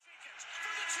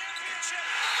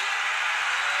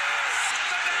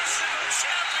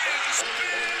champions,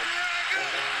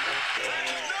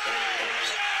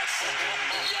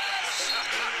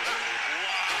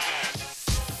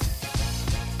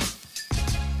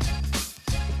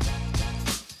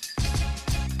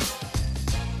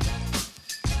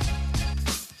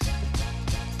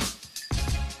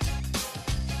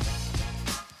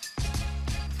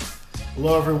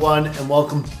 Hello everyone and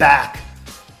welcome back.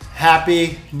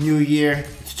 Happy New Year.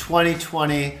 It's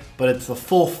 2020, but it's the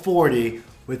full 40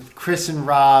 with Chris and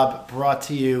Rob, brought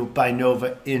to you by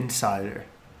Nova Insider.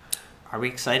 Are we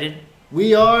excited?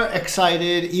 We are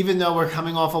excited even though we're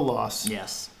coming off a loss.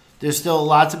 Yes. There's still a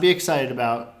lot to be excited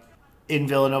about in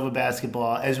Villanova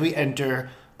basketball as we enter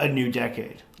a new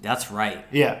decade. That's right.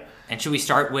 Yeah. And should we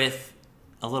start with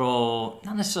a little,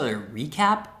 not necessarily a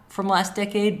recap from last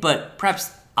decade, but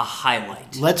perhaps a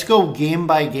highlight? Let's go game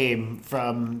by game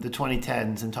from the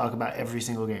 2010s and talk about every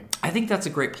single game. I think that's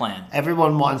a great plan.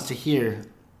 Everyone wants to hear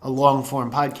a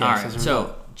long-form podcast. All right,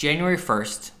 so January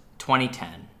 1st,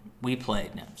 2010, we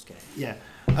played. No, I'm just kidding. Yeah.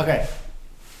 Okay.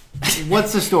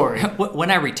 What's the story?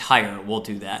 When I retire, we'll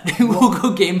do that. We'll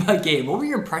go game by game. What were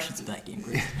your impressions of that game,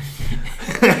 Chris?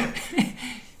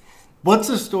 What's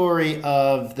the story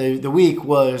of the week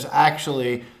was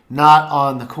actually not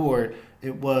on the court.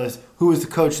 It was who was the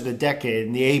coach of the decade.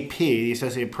 And the AP, the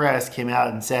Associated Press, came out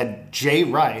and said Jay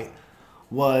Wright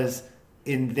was,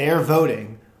 in their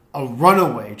voting, a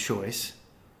runaway choice.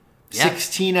 Yeah.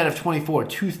 16 out of 24,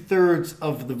 2/3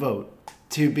 of the vote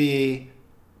to be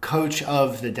coach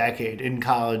of the decade in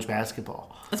college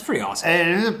basketball. That's pretty awesome.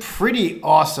 And it's a pretty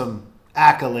awesome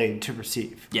accolade to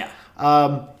receive. Yeah.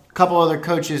 A couple other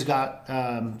coaches got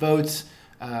votes.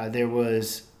 There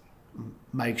was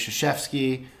Mike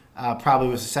Krzyzewski, probably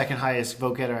was the second highest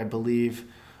vote getter, I believe.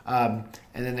 And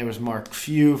then there was Mark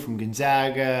Few from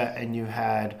Gonzaga, and you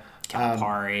had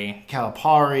Calipari,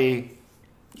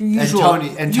 and usual, Tony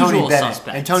usual Bennett.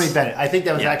 suspects. And Tony Bennett. I think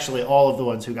that was actually all of the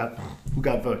ones who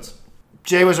got votes.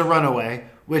 Jay was a runaway,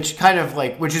 which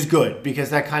is good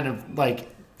because that kind of like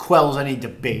quells any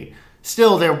debate.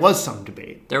 Still, there was some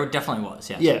debate. There definitely was,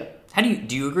 yeah. Yeah. How do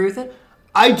you agree with it?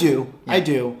 I do. Yeah. I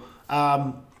do.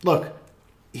 Look,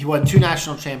 he won 2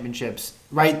 national championships.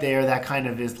 Right there, that kind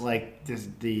of is like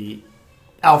the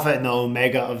alpha and the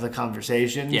omega of the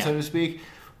conversation, so to speak.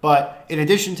 But in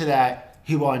addition to that,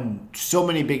 he won so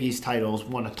many Big East titles,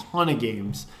 won a ton of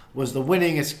games, was the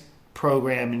winningest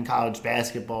program in college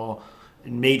basketball,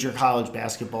 in major college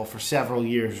basketball for several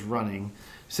years running.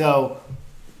 So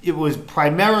it was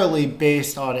primarily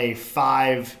based on a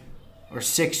 5 or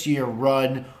 6 year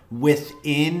run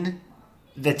within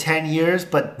the 10 years,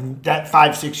 but that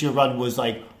 5-6 year run was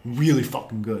like really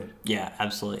fucking good. Yeah,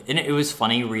 absolutely. And it was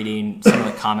funny reading some of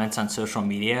the comments on social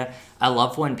media. I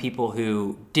love when people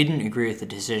who didn't agree with the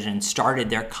decision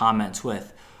started their comments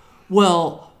with,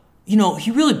 well, you know, he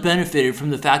really benefited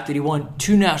from the fact that he won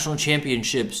 2 national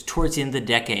championships towards the end of the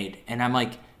decade. And I'm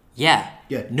like, yeah,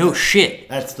 no shit.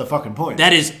 That's the fucking point.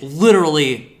 That is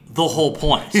literally the whole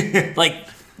point. Like,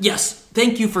 yes,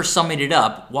 thank you for summing it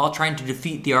up while trying to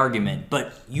defeat the argument,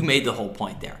 but you made the whole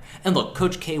point there. And look,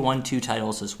 Coach K won 2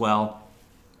 titles as well.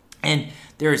 And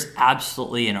there is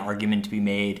absolutely an argument to be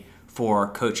made for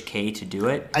Coach K to do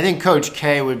it. I think Coach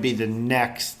K would be the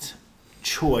next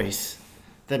choice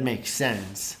that makes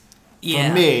sense. Yeah.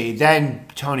 For me, then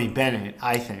Tony Bennett,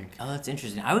 I think. Oh, that's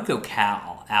interesting. I would go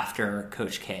Cal after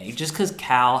Coach K, just because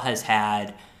Cal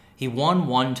he won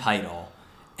 1 title,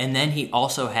 and then he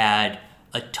also had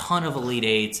a ton of Elite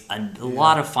Eights, a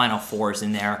lot of Final Fours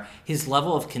in there. His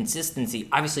level of consistency,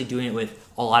 obviously doing it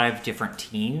with a lot of different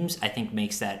teams, I think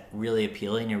makes that really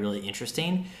appealing and really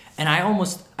interesting. And I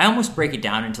almost break it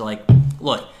down into like,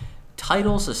 look,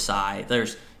 titles aside,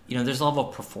 there's a level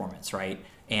of performance, right?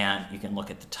 And you can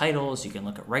look at the titles, you can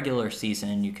look at regular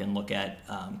season, you can look at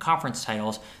conference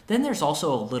titles. Then there's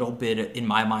also a little bit, in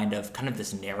my mind, of kind of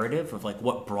this narrative of like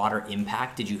what broader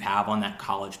impact did you have on that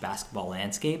college basketball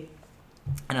landscape.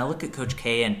 And I look at Coach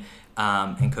K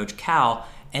and Coach Cal,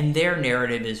 and their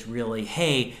narrative is really,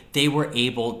 hey, they were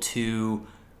able to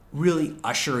really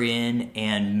usher in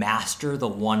and master the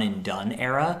one and done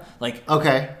era. Like,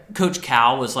 okay, Coach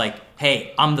Cal was like,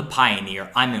 hey, I'm the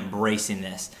pioneer. I'm embracing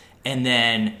this. And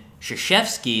then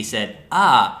Krzyzewski said,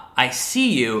 I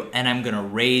see you, and I'm going to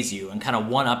raise you, and kind of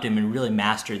one-upped him and really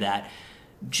mastered that.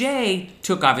 Jay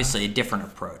took obviously a different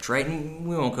approach, right? And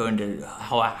we won't go into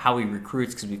how he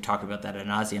recruits because we've talked about that ad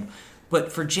nauseum.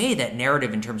 But for Jay, that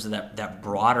narrative in terms of that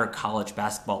broader college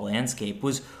basketball landscape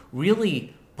was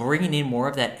really bringing in more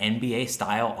of that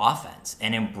NBA-style offense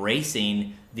and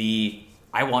embracing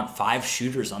I want 5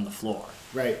 shooters on the floor.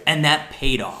 Right. And that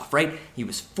paid off, right? He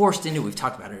was forced into it. We've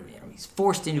talked about it. He's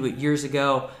forced into it years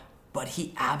ago, but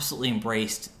he absolutely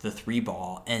embraced the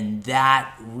 3-ball, and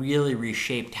that really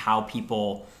reshaped how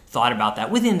people thought about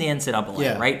that within the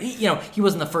NCAA, right? He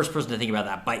wasn't the first person to think about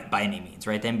that by any means,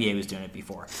 right? The NBA was doing it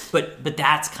before. But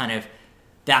that's kind of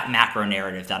that macro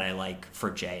narrative that I like for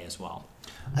Jay as well.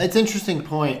 It's an interesting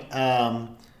point,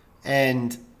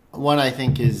 and one I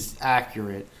think is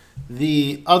accurate.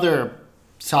 The other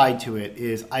side to it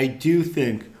is I do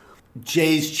think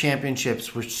Jay's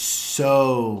championships were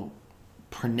so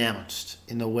pronounced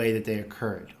in the way that they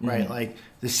occurred, right? Mm-hmm. Like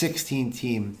the 16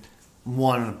 team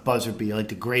won a buzzer beater, like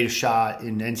the greatest shot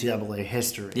in NCAA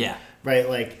history. Yeah. Right?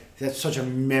 Like that's such a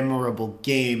memorable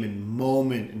game and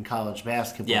moment in college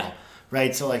basketball. Yeah.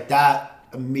 Right? So like that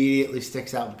immediately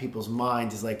sticks out in people's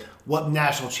minds is like, what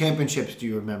national championships do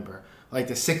you remember? Like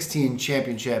the 16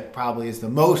 championship probably is the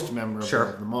most memorable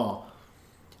of them all.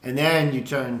 And then you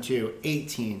turn to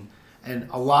 18, and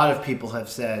a lot of people have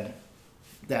said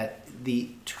that the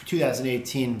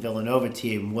 2018 Villanova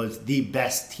team was the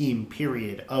best team,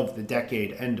 period, of the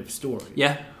decade, end of story.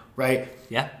 Yeah. Right?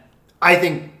 Yeah. I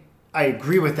think I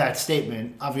agree with that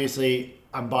statement. Obviously,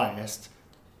 I'm biased.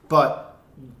 But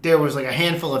there was like a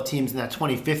handful of teams in that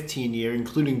 2015 year,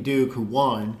 including Duke, who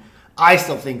won. I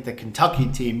still think the Kentucky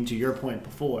team, to your point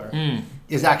before,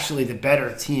 is actually the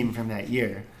better team from that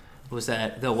year. Was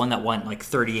that the one that won like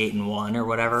 38-1 or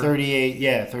whatever?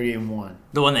 38-1.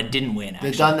 The one that didn't win,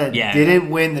 actually. The one that didn't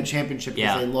win the championship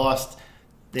because they lost.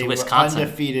 They were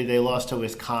undefeated. They lost to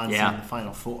Wisconsin in the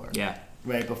Final Four. Yeah.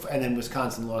 Right before, and then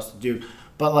Wisconsin lost to Duke.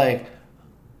 But like,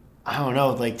 I don't know.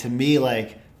 Like to me,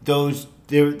 like those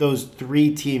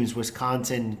 3 teams,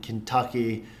 Wisconsin,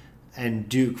 Kentucky, and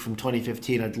Duke from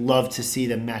 2015. I'd love to see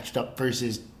them matched up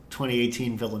versus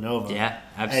 2018 Villanova. Yeah,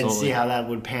 absolutely. And see how that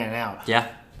would pan out. Yeah.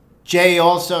 Jay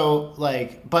also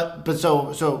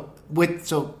so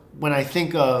when I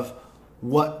think of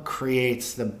what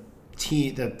creates the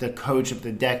team, the coach of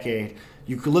the decade,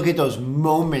 you could look at those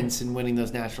moments in winning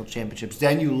those national championships.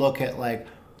 Then you look at like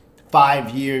 5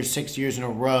 years, 6 years in a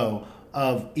row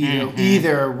of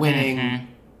either winning,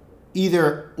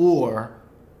 either or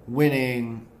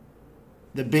winning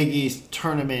the Big East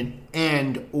tournament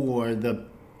and or the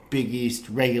Big East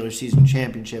regular season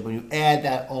championship. When you add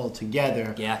that all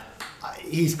together,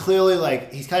 he's clearly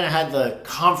he's kind of had the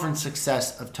conference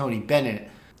success of Tony Bennett,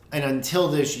 and until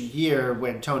this year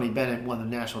when Tony Bennett won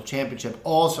the national championship,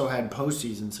 also had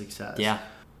postseason success. Yeah.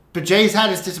 But Jay's had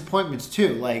his disappointments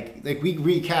too. Like we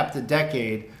recapped the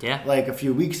decade like a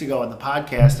few weeks ago on the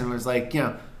podcast, and it was like,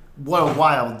 what a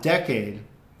wild decade.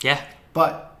 Yeah.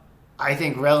 But I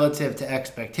think relative to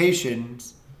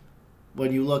expectations,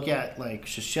 when you look at like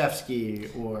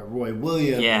Krzyzewski or Roy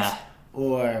Williams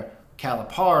or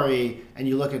Calipari, and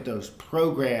you look at those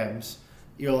programs,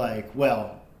 you're like,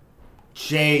 well,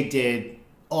 Jay did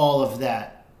all of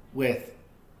that with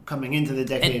coming into the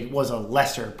decade was a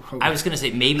lesser program. I was going to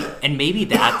say maybe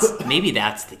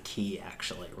that's the key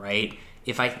actually, right?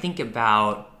 If I think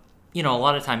about, a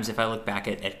lot of times if I look back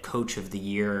at Coach of the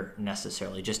Year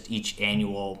necessarily, just each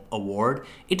annual award,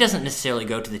 it doesn't necessarily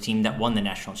go to the team that won the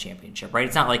national championship, right?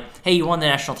 It's not like, hey, you won the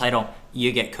national title,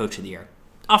 you get Coach of the Year.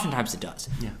 Oftentimes it does.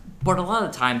 Yeah. But a lot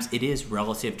of the times it is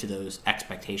relative to those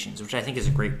expectations, which I think is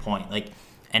a great point.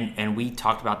 And we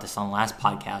talked about this on the last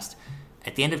podcast.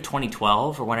 At the end of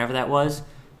 2012 or whenever that was,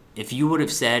 if you would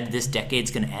have said this decade's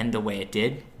going to end the way it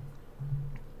did,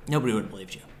 nobody would have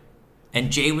believed you.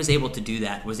 And Jay was able to do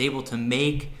that, was able to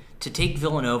take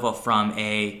Villanova from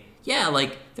they're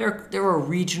a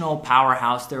regional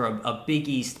powerhouse, they're a Big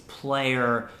East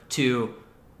player, to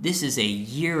this is a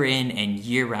year in and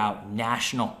year out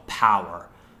national power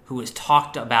who is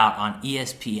talked about on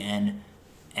ESPN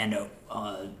and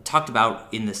talked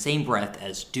about in the same breath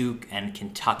as Duke and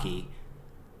Kentucky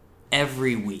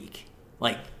every week.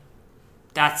 Like,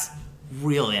 that's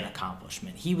really an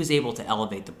accomplishment. He was able to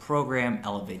elevate the program,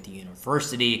 elevate the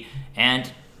university,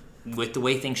 and with the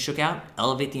way things shook out,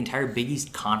 elevate the entire Big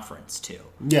East Conference too.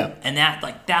 Yeah. And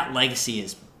that legacy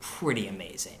is pretty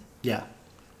amazing. Yeah.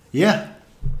 Yeah.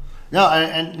 No,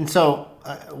 and so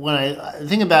when I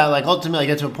think about it, ultimately I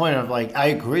get to a point of I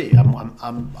agree. I'm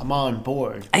on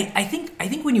board. I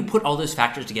think when you put all those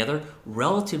factors together,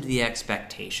 relative to the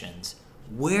expectations,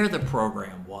 where the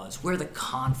program was, where the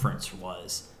conference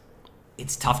was,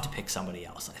 it's tough to pick somebody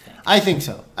else, I think. I think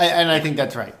so. I think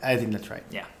that's right.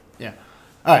 Yeah. Yeah.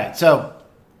 All right. So,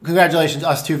 congratulations.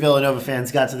 Us two Villanova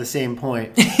fans got to the same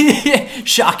point.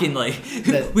 Shockingly.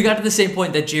 We got to the same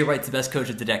point that Jay Wright's the best coach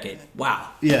of the decade. Wow.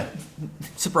 Yeah.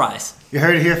 Surprise. You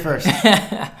heard it here first. You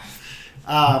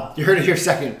heard it here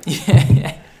second.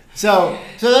 So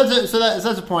that's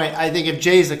a point. I think if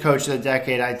Jay's the coach of the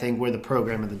decade, I think we're the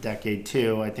program of the decade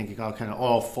too. I think it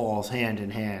all falls hand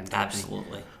in hand.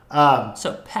 Absolutely.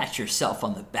 So pat yourself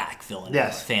on the back, Villanova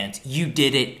yes. fans. You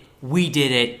did it. We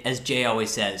did it. As Jay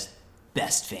always says,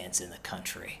 best fans in the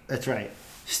country. That's right.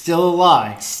 Still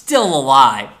alive. Still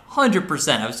alive.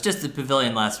 100%. I was just at the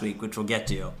Pavilion last week, which we'll get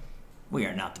to. We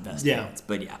are not the best fans,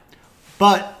 but yeah.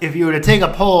 But if you were to take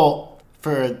a poll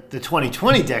for the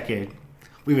 2020 decade,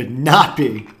 we would not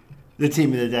be the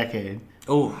team of the decade.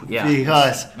 Oh, yeah.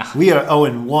 Because we are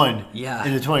 0-1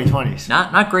 in the 2020s.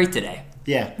 Not great today.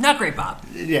 Yeah. Not great, Bob.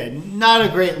 Yeah, not a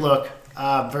great look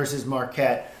versus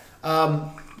Marquette.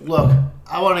 Look,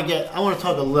 I want to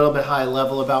talk a little bit high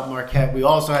level about Marquette. We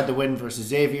also had the win versus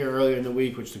Xavier earlier in the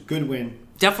week, which is a good win.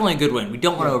 Definitely a good win. We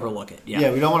don't want to overlook it.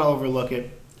 Yeah, we don't want to overlook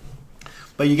it.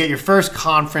 But you get your first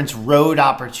conference road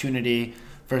opportunity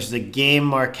versus a game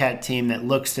Marquette team that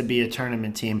looks to be a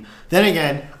tournament team. Then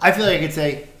again, I feel like I could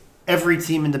say every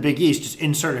team in the Big East, just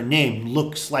insert a name,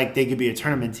 looks like they could be a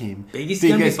tournament team. Big East is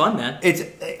going to be fun, man.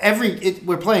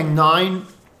 We're playing 9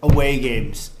 away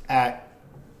games at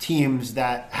teams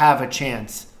that have a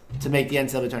chance to make the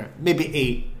NCAA tournament. Maybe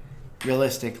 8,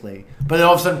 realistically. But then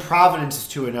all of a sudden, Providence is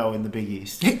 2-0 in the Big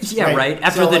East. Yeah, right.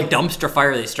 After the dumpster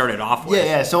fire they started off with.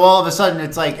 Yeah. So all of a sudden,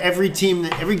 it's like every game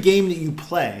that you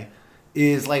play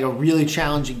is like a really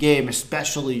challenging game,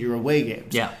 especially your away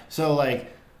games. Yeah. So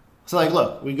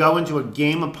look, we go into a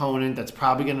game opponent that's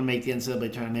probably going to make the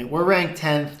NCAA tournament. We're ranked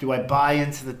 10th. Do I buy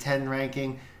into the 10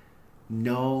 ranking?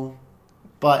 No.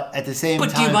 But at the same time...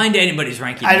 But do you buy into anybody's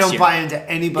ranking I don't buy into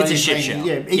anybody's it's a ranking.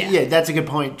 shit show. Yeah, that's a good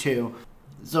point, too.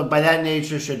 So by that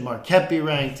nature, should Marquette be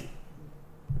ranked?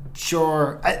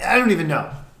 Sure. I don't even know.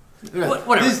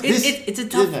 Whatever. It's a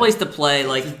tough place to play.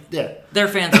 Their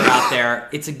fans are out there.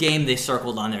 It's a game they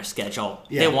circled on their schedule.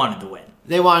 Yeah. They wanted to win.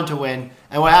 They wanted to win.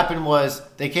 And what happened was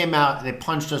they came out and they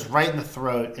punched us right in the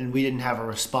throat, and we didn't have a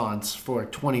response for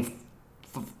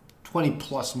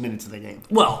 20-plus minutes of the game.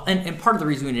 Well, and part of the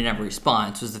reason we didn't have a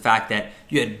response was the fact that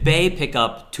you had Bay pick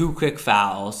up 2 quick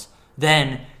fouls,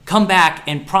 then come back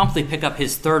and promptly pick up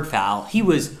his 3rd foul. He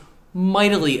was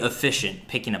mightily efficient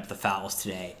picking up the fouls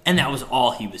today, and that was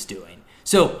all he was doing.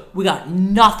 So we got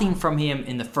nothing from him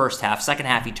in the first half. Second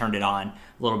half, he turned it on a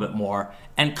little bit more.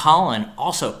 And Colin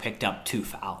also picked up 2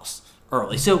 fouls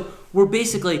early. So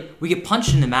we get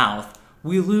punched in the mouth.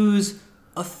 We lose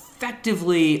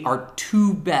effectively our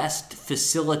 2 best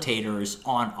facilitators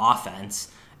on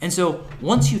offense. And so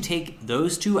once you take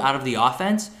those 2 out of the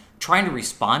offense, trying to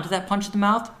respond to that punch in the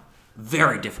mouth,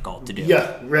 very difficult to do.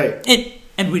 Yeah, right.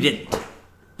 And we didn't.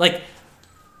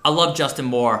 I love Justin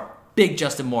Moore, big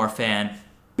Justin Moore fan,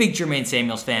 big Jermaine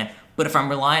Samuels fan, but if I'm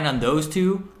relying on those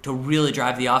 2 to really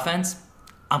drive the offense,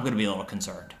 I'm going to be a little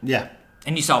concerned. Yeah.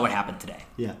 And you saw what happened today.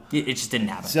 Yeah. It just didn't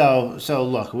happen. So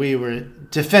look, we were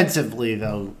defensively,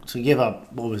 though, to give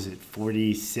up,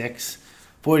 46?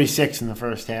 46 in the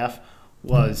first half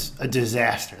was a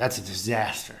disaster. That's a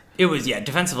disaster. It was,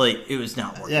 defensively, it was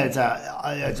not working.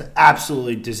 Yeah, it's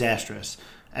absolutely disastrous.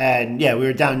 And, we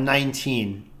were down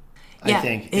 19, I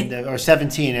think, or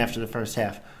 17 after the first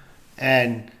half.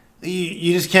 And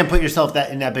you just can't put yourself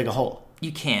in that big a hole.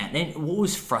 You can't. And what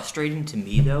was frustrating to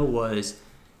me, though, was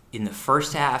in the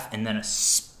first half and then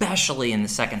especially in the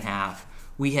second half,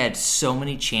 we had so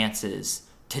many chances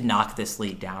to knock this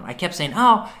lead down. I kept saying,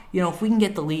 if we can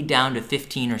get the lead down to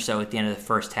 15 or so at the end of the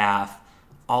first half,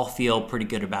 I'll feel pretty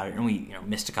good about it. And we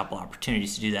missed a couple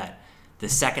opportunities to do that. The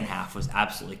second half was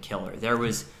absolutely killer. There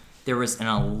was an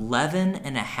 11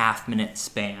 and a half minute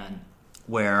span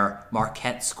where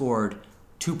Marquette scored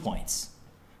 2 points.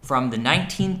 From the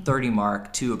 19:30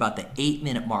 mark to about the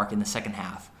 8-minute mark in the second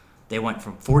half, they went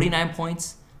from 49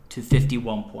 points to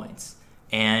 51 points.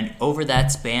 And over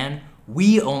that span,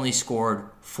 we only scored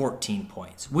 14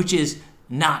 points, which is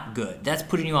not good. That's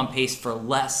putting you on pace for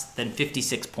less than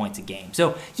 56 points a game.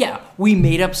 So, we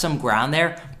made up some ground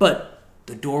there, but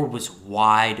the door was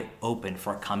wide open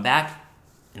for a comeback,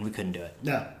 and we couldn't do it.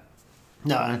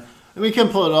 No. We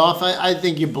couldn't pull it off. I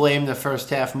think you blame the first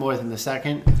half more than the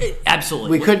second.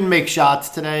 Absolutely. We couldn't make shots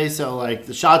today, so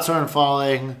the shots aren't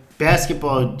falling.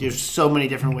 Basketball, there's so many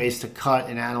different ways to cut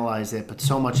and analyze it, but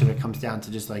so much of it comes down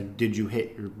to just did you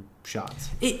hit your shots?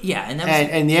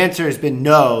 And the answer has been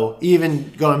no.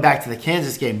 Even going back to the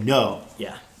Kansas game, no.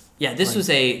 Yeah. This was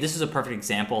a perfect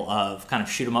example of kind of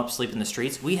shoot 'em up, sleep in the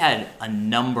streets. We had a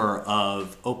number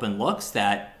of open looks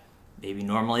that maybe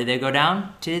normally they go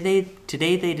down. Today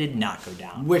they did not go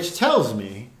down. Which tells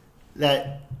me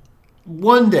that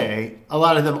one day a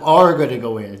lot of them are going to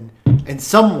go in, and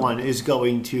someone is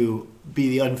going to be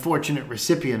the unfortunate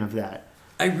recipient of that.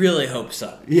 I really hope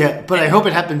so. Yeah, but I hope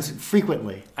it happens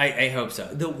frequently. I hope so.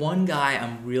 The one guy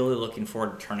I'm really looking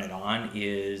forward to turn it on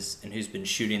is, and who's been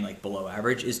shooting like below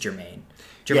average, is Jermaine.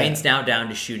 Jermaine's now down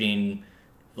to shooting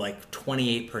like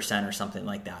 28% or something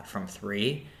like that from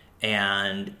three.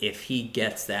 And if he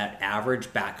gets that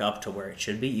average back up to where it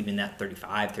should be, even that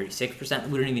 35, 36%,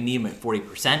 we don't even need him at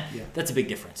 40%. Yeah. That's a big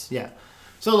difference. Yeah.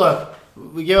 So look,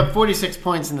 we give up 46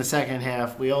 points in the second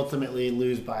half. We ultimately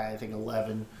lose by, I think,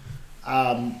 11.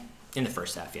 In the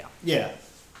first half, yeah. Yeah.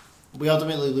 We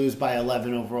ultimately lose by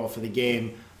 11 overall for the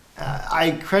game.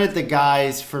 I credit the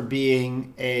guys for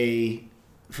being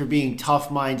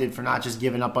tough-minded, for not just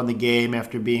giving up on the game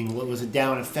after being, what was it,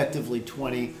 down effectively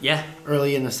 20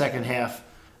 early in the second half,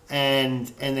 and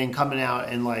then coming out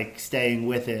and like staying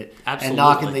with it.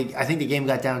 Absolutely. And I think the game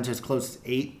got down to as close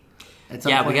to 8.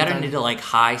 Yeah, we got into like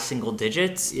high single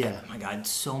digits. Yeah. Oh my God,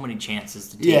 so many chances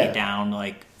to take it down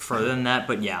like further than that.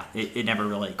 But yeah, it never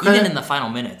really, even in the final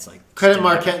minutes. Credit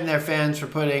Marquette and their fans for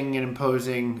putting an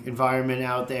imposing environment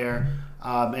out there,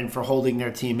 and for holding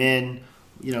their team in,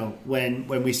 when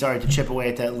we started to chip away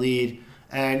at that lead.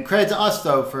 And credit to us,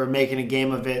 though, for making a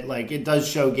game of it. Like, it does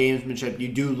show gamesmanship. You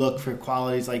do look for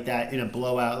qualities like that in a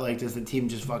blowout. Like, does the team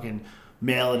just fucking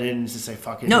mail it in and just say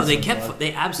fuck it? No, they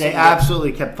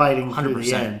absolutely kept fighting 100%. Through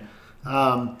the end.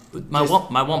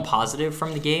 My one positive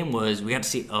from the game was we got to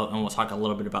see, and we'll talk a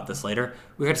little bit about this later,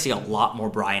 we got to see a lot more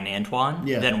Brian Antoine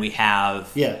than we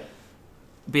have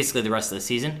basically the rest of the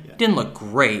season. Yeah. Didn't look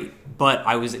great, but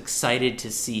I was excited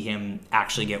to see him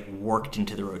actually get worked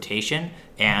into the rotation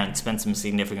and spend some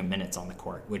significant minutes on the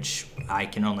court, which I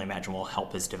can only imagine will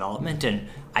help his development and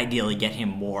ideally get him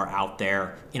more out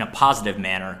there in a positive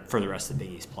manner for the rest of the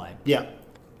Big East play. Yeah.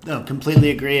 No,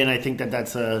 completely agree, and I think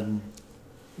that's a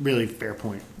really fair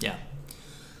point. Yeah.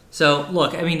 So,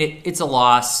 look, I mean, it's a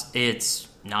loss. It's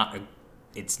not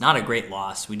a great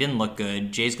loss. We didn't look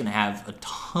good. Jay's going to have a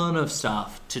ton of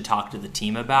stuff to talk to the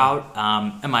team about.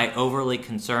 Am I overly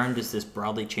concerned? Does this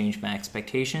broadly change my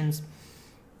expectations?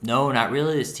 No, not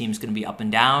really. This team's going to be up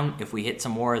and down. If we hit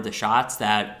some more of the shots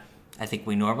that I think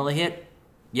we normally hit,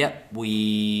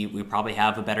 we probably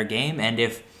have a better game. And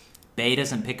if Bey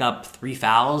doesn't pick up 3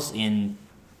 fouls in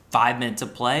 5 minutes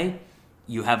of play,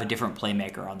 you have a different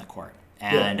playmaker on the court.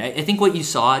 And I think what you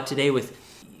saw today with,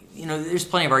 there's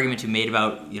plenty of argument to be made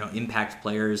about, impact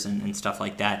players and stuff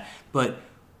like that. But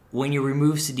when you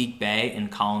remove Saddiq Bey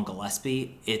and Colin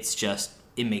Gillespie,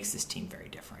 it makes this team very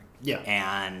different. Yeah.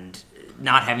 And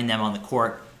not having them on the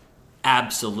court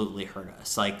absolutely hurt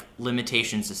us. Like,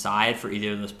 limitations aside for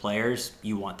either of those players,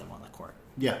 you want them on the court.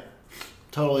 Yeah,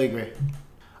 totally agree.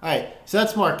 All right, so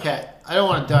that's Marquette. I don't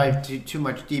want to dive too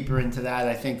much deeper into that.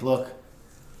 I think, look,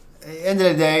 at the end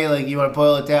of the day, like, you want to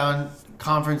boil it down,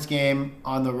 conference game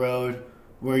on the road.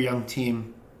 We're a young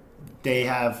team. They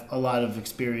have a lot of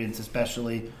experience,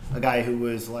 especially a guy who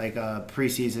was like a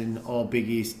preseason All Big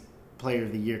East Player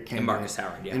of the Year candidate. And Marcus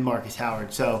Howard, yeah. And Marcus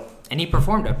Howard. And he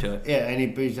performed up to it. Yeah,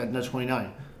 and he's at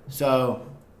 29. So,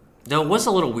 though it was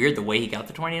a little weird the way he got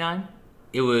the 29.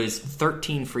 It was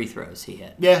 13 free throws he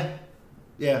hit. Yeah.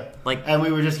 And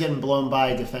we were just getting blown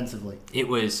by defensively. It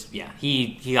was,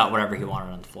 he got whatever he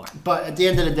wanted on the floor. But at the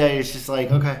end of the day, it's just like,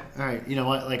 okay, all right, you know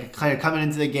what? Like, kind of coming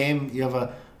into the game, you have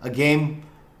a game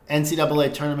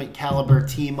NCAA tournament caliber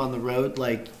team on the road.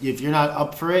 Like, if you're not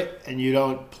up for it and you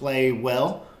don't play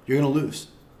well, you're going to lose.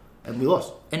 And we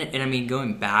lost. And I mean,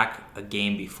 going back a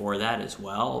game before that as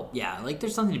well,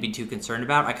 there's something to be too concerned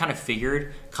about. I kind of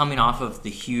figured coming off of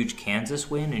the huge Kansas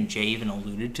win, and Jay even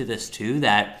alluded to this too,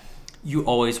 that you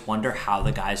always wonder how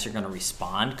the guys are going to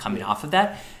respond coming off of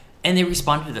that. And they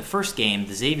responded to the first game,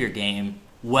 the Xavier game,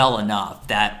 well enough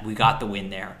that we got the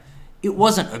win there. It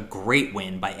wasn't a great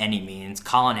win by any means.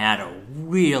 Colin had a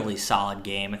really solid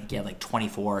game. I think he had like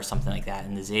 24 or something like that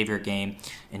in the Xavier game.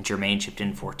 And Jermaine chipped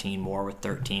in 14 more with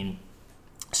 13.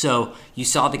 So you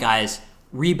saw the guys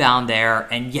rebound there.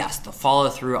 And yes, the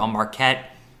follow-through on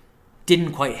Marquette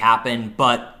didn't quite happen,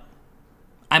 but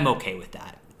I'm okay with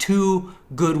that. 2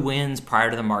 good wins prior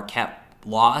to the Marquette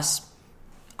loss,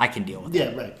 I can deal with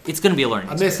that. Yeah, right. It's going to be a learning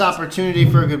experience. Missed opportunity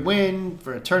for a good win,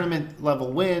 for a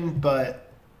tournament-level win,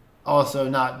 but also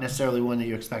not necessarily one that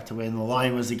you expect to win. The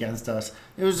line was against us.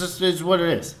 It's what it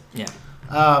is. Yeah.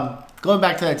 Going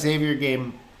back to that Xavier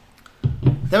game,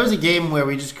 that was a game where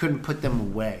we just couldn't put them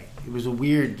away. It was a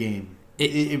weird game.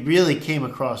 It really came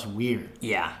across weird.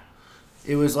 Yeah.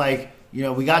 It was like,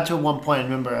 we got to one point. I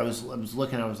remember I was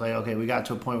looking. I was like, okay, we got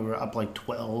to a point where we were up like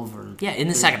 12 or in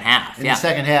the second half. In the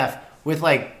second half, with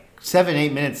like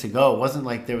 7-8 minutes to go. It wasn't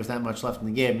like there was that much left in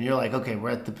the game. And you're like, okay,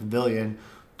 we're at the Pavilion,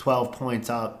 12 points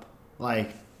up.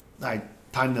 Like, all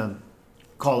right, time to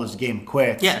call this game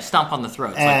quits. Yeah, stomp on the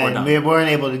throats. And like we weren't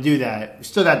able to do that. We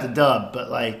still got the dub, but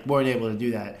like weren't able to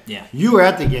do that. Yeah. You were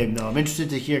at the game though. I'm interested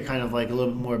to hear kind of like a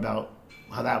little bit more about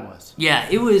how that was. Yeah,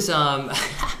 it was.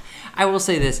 I will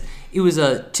say this: it was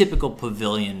a typical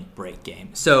pavilion break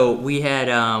game. So we had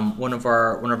one of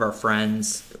our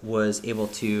friends was able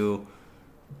to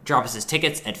drop us his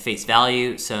tickets at face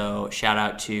value. So shout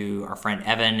out to our friend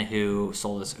Evan who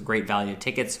sold us a great value of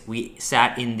tickets. We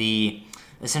sat in the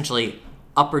essentially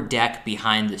upper deck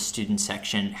behind the student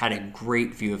section, had a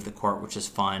great view of the court, which is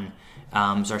fun.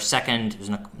 It was our second. It was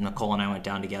Nicole and I went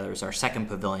down together. It was our second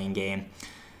pavilion game.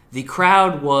 The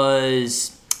crowd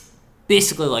was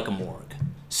basically like a morgue.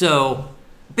 So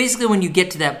basically when you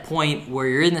get to that point where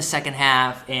you're in the second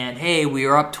half and, hey, we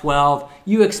are up 12,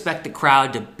 you expect the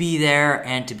crowd to be there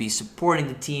and to be supporting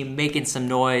the team, making some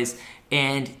noise.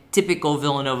 And typical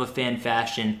Villanova fan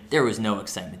fashion, there was no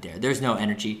excitement there. There's no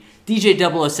energy. DJ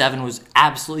 007 was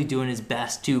absolutely doing his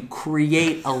best to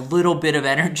create a little bit of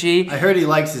energy. I heard he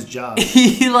likes his job.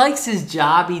 He likes his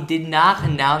job. He did not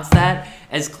announce that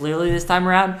as clearly this time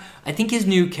around. I think his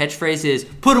new catchphrase is,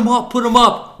 put 'em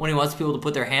up, when he wants people to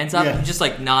put their hands up. Yeah. Just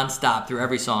like nonstop through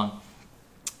every song.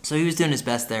 So he was doing his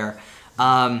best there.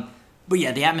 But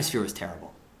yeah, the atmosphere was terrible.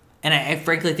 And I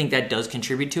frankly think that does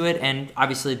contribute to it. And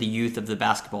obviously the youth of the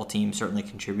basketball team certainly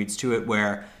contributes to it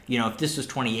where, if this was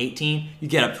 2018, you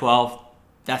get up 12,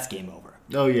 that's game over.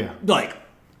 Oh, yeah. Like,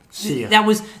 see ya. That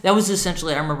was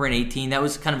essentially, I remember in 18, that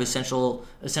was kind of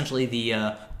essentially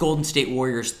the Golden State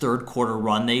Warriors third quarter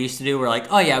run they used to do where like,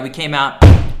 oh yeah, we came out,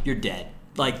 you're dead.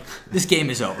 Like, this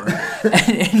game is over.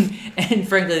 and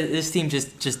frankly, this team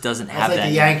just doesn't have that. It's like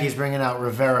the Yankees bringing out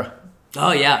Rivera.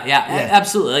 Oh, yeah,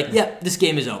 absolutely. Like, yeah, this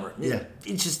game is over. Yeah.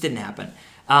 It just didn't happen.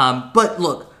 But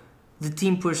look, the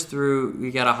team pushed through.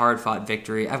 We got a hard-fought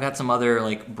victory. I've got some other,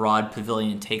 like, broad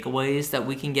pavilion takeaways that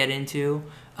we can get into.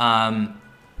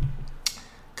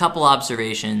 Couple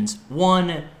observations.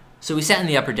 One, so we sat in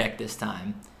the upper deck this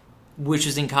time, which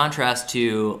was in contrast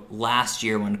to last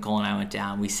year when Nicole and I went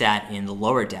down. We sat in the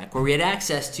lower deck where we had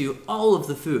access to all of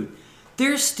the food.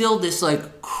 There's still this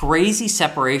like crazy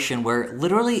separation where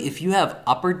literally if you have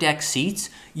upper deck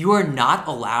seats, you are not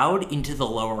allowed into the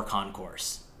lower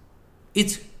concourse.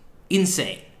 It's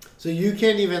insane. So you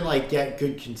can't even like get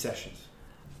good concessions.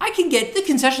 I can get the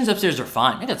concessions upstairs are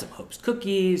fine. I got some Hopes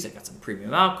cookies, I got some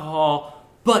premium alcohol,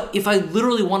 but if I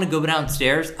literally want to go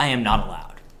downstairs, I am not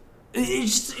allowed. It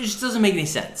just doesn't make any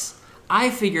sense. I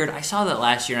saw that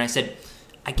last year and I said,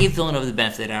 I gave Villanova the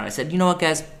benefit of the doubt. I said, you know what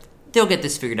guys? They'll get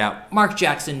this figured out. Mark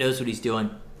Jackson knows what he's doing.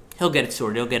 He'll get it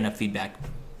sorted. He'll get enough feedback.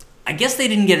 I guess they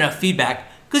didn't get enough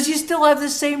feedback because you still have the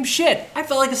same shit. I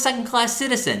felt like a second-class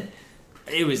citizen.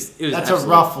 It was. That's a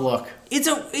rough look. It's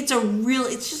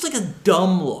just like a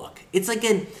dumb look. It's like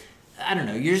I don't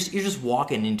know. You're just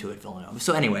walking into it, Villanova.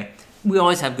 So anyway, we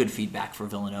always have good feedback for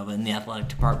Villanova in the athletic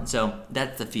department. So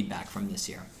that's the feedback from this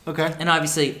year. Okay. And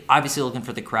obviously looking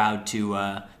for the crowd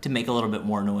to make a little bit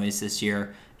more noise this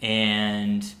year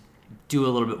and do a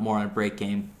little bit more on a break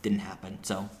game. Didn't happen,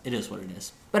 so it is what it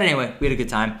is. But anyway, we had a good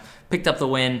time. Picked up the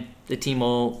win. The team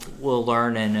will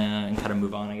learn and kind of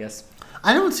move on, I guess.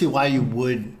 I don't see why you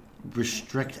would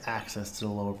restrict access to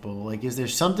the lower bowl. Like, is there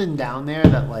something down there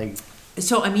that like?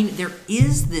 So I mean, there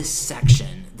is this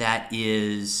section that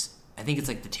is, I think it's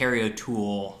like the Terry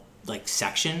O'Toole like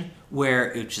section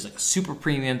which is like a super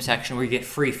premium section where you get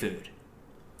free food.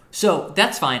 So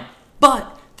that's fine,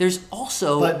 but there's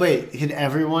also. But wait, can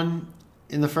everyone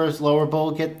in the first lower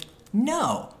bowl get?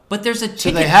 No, but there's a ticket.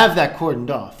 So they have that cordoned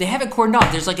off. They have it cordoned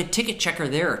off. There's like a ticket checker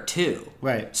there too.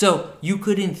 Right. So you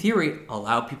could, in theory,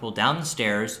 allow people down the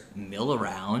stairs, mill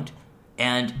around,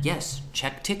 and yes,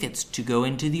 check tickets to go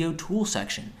into the O'Toole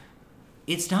section.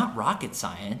 It's not rocket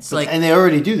science. And they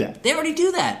already do that. They already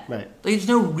do that. Right. Like, there's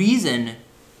no reason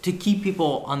to keep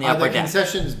people on the upper deck. Are the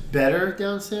concessions better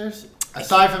downstairs?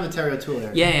 Aside from the Terry O'Toole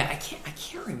area. Yeah, I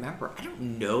can't remember. I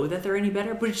don't know that they're any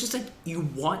better, but it's just like you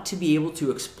want to be able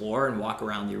to explore and walk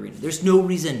around the arena. There's no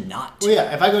reason not to. Well,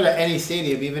 yeah, if I go to any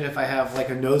stadium, even if I have like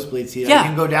a nosebleed seat, I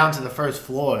can go down to the first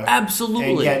floor.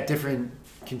 Absolutely. And get different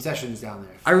concessions down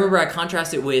there. I remember I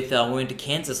contrasted with when we went to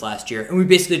Kansas last year, and we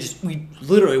basically we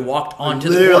literally walked onto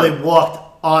the floor. Literally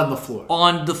walked on the floor.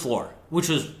 On the floor, which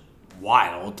was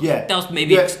wild. Yeah. That was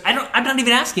maybe I'm not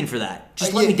even asking for that.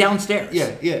 Just let me downstairs. Yeah.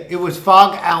 It was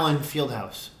Fog Allen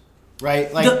Fieldhouse.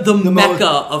 Right? Like the mecca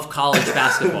of college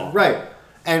basketball. Right.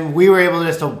 And we were able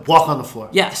just to walk on the floor.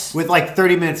 Yes. With like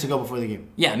 30 minutes to go before the game.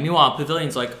 Yeah, meanwhile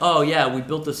Pavilion's like, oh yeah, we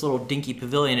built this little dinky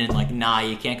pavilion and like, nah,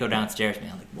 you can't go downstairs,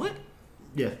 man. I'm like, what?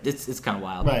 Yeah. It's kind of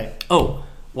wild. Right. Oh,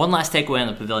 one last takeaway on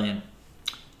the Pavilion.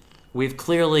 We've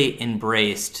clearly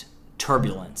embraced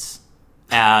Turbulence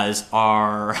as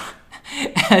our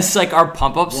our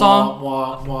pump up song.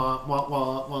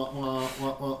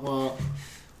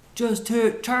 Just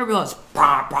Turbulence.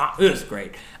 It was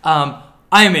great. I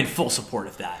am in full support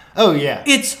of that. Oh yeah,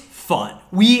 it's fun.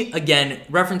 We, again,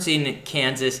 referencing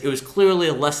Kansas, it was clearly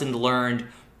a lesson learned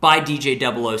by DJ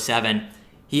 007.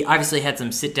 He obviously had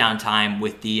some sit-down time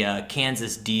with the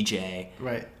Kansas DJ.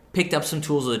 Right. Picked up some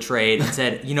tools of the trade and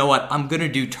said, you know what, I'm going to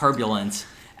do Turbulence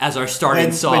as our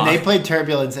starting song. When they played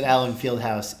Turbulence at Allen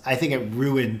Fieldhouse, I think it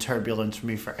ruined Turbulence for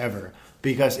me forever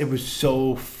because it was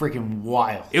so freaking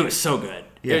wild. It was so good.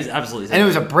 Yeah. It was absolutely so good. And it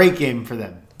was a break game for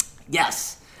them.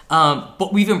 Yes.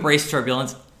 But we've embraced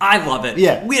Turbulence. I love it.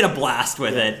 Yeah. We had a blast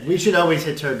with it. We should always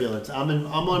hit Turbulence. I'm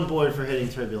on board for hitting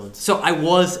Turbulence. So I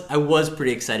was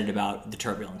pretty excited about the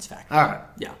Turbulence factor. All right.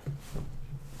 Yeah.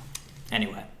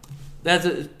 Anyway,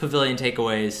 that's Pavilion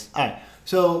takeaways. All right.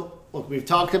 So, look, we've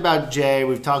talked about Jay.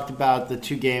 We've talked about the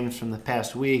 2 games from the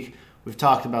past week. We've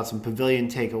talked about some Pavilion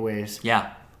takeaways.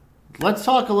 Yeah. Let's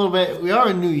talk a little bit. We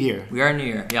are in New Year. We are in New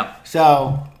Year, yeah.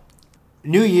 So,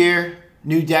 New Year,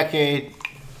 new decade.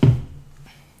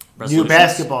 New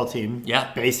basketball team,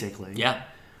 basically. Yeah.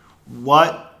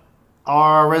 What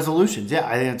are our resolutions? Yeah,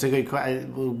 I think that's a good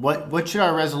question. What should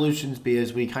our resolutions be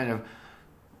as we kind of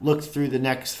look through the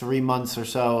next 3 months or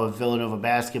so of Villanova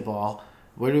basketball?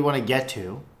 Where do we want to get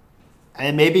to?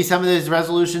 And maybe some of these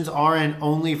resolutions aren't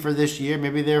only for this year.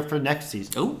 Maybe they're for next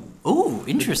season. Ooh,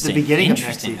 interesting. The beginning of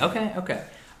next season. Okay.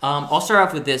 I'll start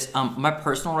off with this. My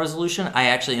personal resolution, I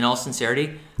actually, in all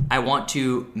sincerity, I want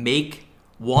to make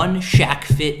 1 Shack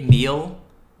Fit meal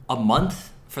a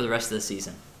month for the rest of the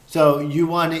season. So you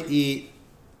want to eat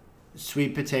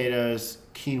sweet potatoes,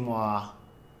 quinoa,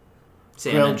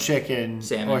 grilled chicken,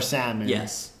 or salmon.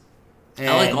 Yes.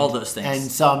 I like all those things.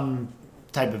 And some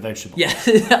type of vegetable. Yeah,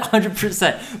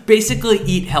 100%. Basically,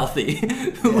 eat healthy.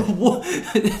 Yeah.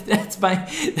 That's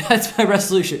my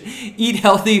resolution. Eat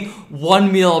healthy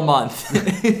 1 meal a month.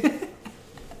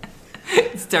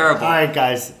 It's terrible. All right,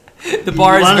 guys. The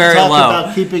bar is very low.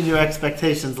 About keeping your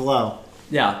expectations low.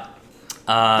 Yeah.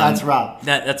 That's Rob.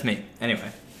 That's me.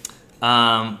 Anyway.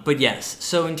 But yes,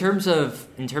 so in terms of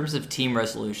team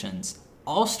resolutions,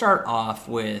 I'll start off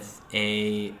with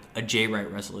a Jay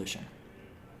Wright resolution.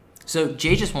 So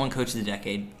Jay just won Coach of the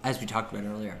Decade, as we talked about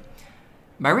earlier.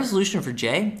 My resolution for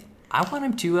Jay, I want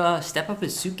him to step up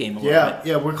his suit game a little bit.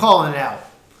 Yeah, we're calling it out.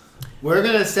 We're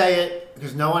going to say it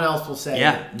because no one else will say it.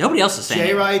 Yeah, nobody else is saying it.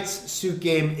 Jay Wright's suit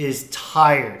game is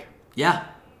tired. Yeah.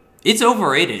 It's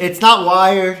overrated. It's not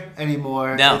wired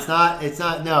anymore. No. It's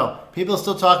not, no. People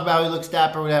still talk about how he looks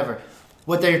dapper, whatever.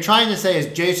 What they're trying to say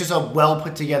is Jay's just a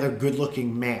well-put-together,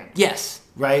 good-looking man. Yes.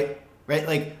 Right?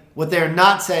 Like, what they're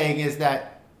not saying is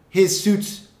that his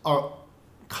suits are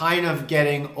kind of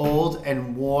getting old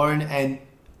and worn. And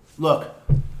look,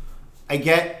 I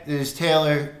get there's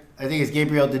Taylor, I think it's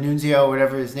Gabriel D'Annunzio,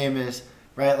 whatever his name is,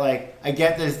 right? Like, I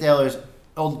get this Taylor's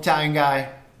old Italian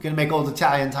guy, gonna make old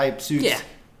Italian type suits. Yeah.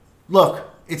 Look,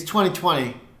 it's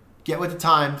 2020. Get with the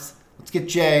times. Let's get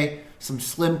Jay some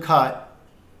slim cut.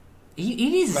 He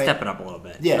needs to step it up a little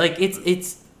bit. Yeah. Like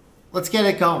it's. Let's get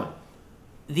it going.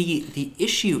 The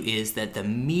issue is that the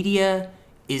media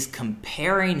is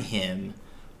comparing him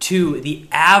to the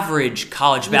average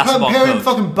college basketball comparing coach.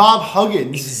 Fucking Bob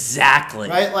Huggins. Exactly.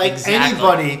 Right? Like,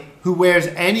 anybody who wears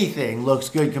anything looks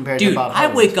good compared to Bob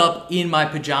Huggins. I wake up in my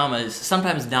pajamas,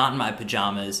 sometimes not in my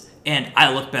pajamas, and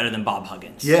I look better than Bob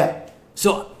Huggins. Yeah.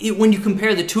 So when you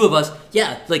compare the two of us,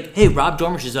 hey, Rob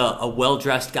Dormish is a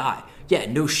well-dressed guy. Yeah,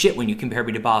 no shit when you compare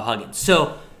me to Bob Huggins.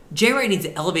 So Jay Wright needs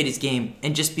to elevate his game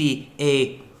and just be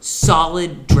a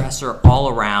solid dresser all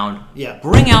around. Yeah.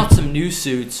 Bring out some new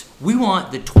suits. We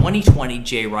want the 2020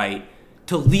 Jay Wright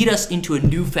to lead us into a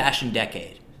new fashion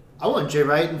decade. I want Jay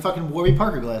Wright in fucking Warby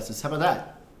Parker glasses. How about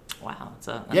that? Wow.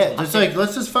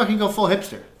 Let's just fucking go full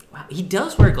hipster. Wow. He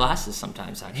does wear glasses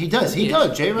sometimes, actually. He does.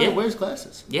 Jay Wright wears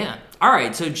glasses. Yeah. All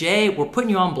right. So Jay, we're putting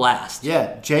you on blast.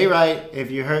 Yeah. Jay Wright,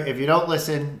 if you don't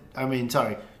listen,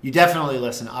 you definitely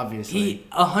listen, obviously. He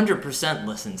 100%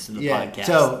 listens to the podcast.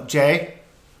 So Jay,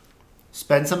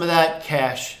 spend some of that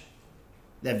cash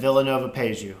that Villanova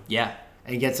pays you. Yeah.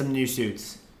 And get some new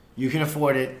suits. You can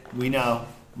afford it. We know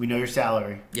your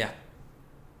salary. Yeah.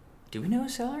 Do we know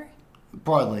his salary?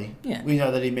 Broadly. Yeah. We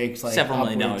know that he makes like several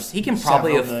 $1 million. He can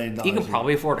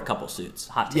probably afford a couple suits.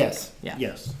 Hot take. Yes. Yeah.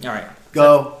 Yes. All right. Go.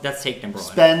 So that's take number 1.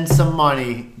 Spend some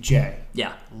money, Jay.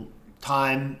 Yeah.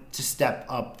 Time to step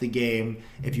up the game.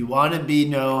 If you want to be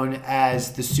known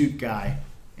as the suit guy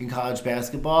in college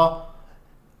basketball,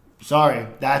 sorry,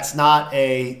 that's not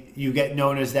you get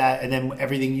known as that, and then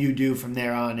everything you do from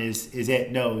there on is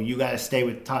it. No, you got to stay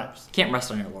with the times. Can't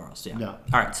rest on your laurels. Yeah. No.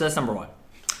 All right, so that's number one.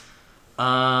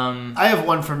 I have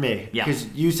one for me. Yeah. Because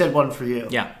you said one for you.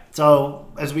 Yeah.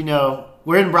 So, as we know,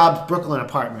 we're in Rob's Brooklyn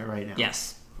apartment right now.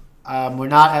 Yes. We're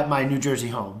not at my New Jersey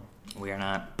home. We are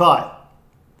not. But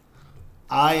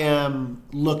I am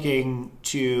looking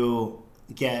to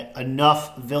get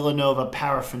enough Villanova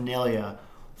paraphernalia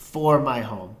for my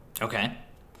home Okay.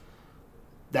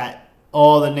 that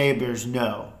all the neighbors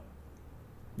know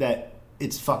that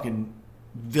it's fucking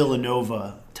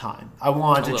Villanova time. I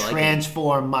want to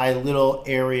transform my little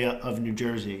area of New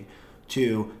Jersey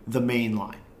to the main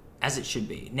line. As it should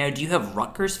be. Now, do you have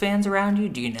Rutgers fans around you?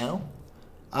 Do you know?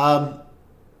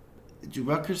 Do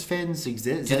Rutgers fans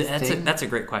exist? That's a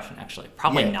great question, actually.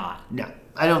 Probably not. No,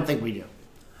 I don't think we do.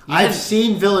 I've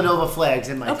seen Villanova flags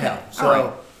in my town. So, all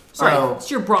right. So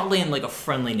you're broadly in like a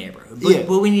friendly neighborhood. But,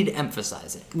 but we need to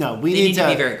emphasize it. No, we need to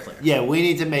be very clear. Yeah, we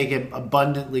need to make it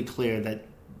abundantly clear that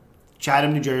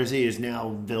Chatham, New Jersey is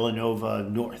now Villanova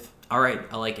North. All right,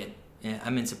 I like it. Yeah,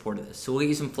 I'm in support of this. So we'll get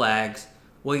you some flags.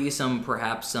 We'll get you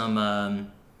perhaps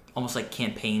some almost like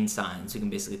campaign signs you can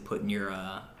basically put in your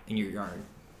yard.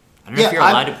 I don't know if you're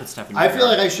allowed to put stuff in your yard. I feel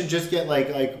like I should just get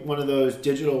like one of those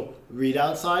digital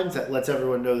readout signs that lets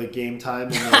everyone know the game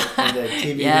time and the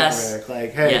TV network.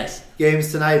 Like, hey,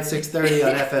 games tonight 6:30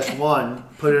 on FS1.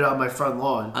 Put it on my front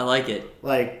lawn. I like it.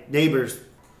 Like, neighbors,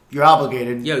 you're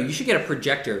obligated. Yo, you should get a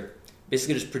projector.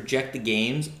 Basically, just project the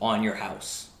games on your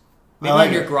house. Maybe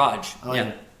on your garage.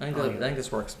 I think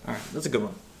this works. All right, that's a good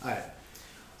one. All right.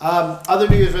 Other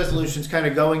New Year's resolutions kind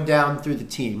of going down through the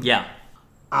team. Yeah.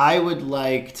 I would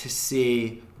like to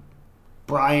see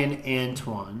Brian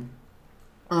Antoine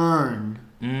earn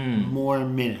more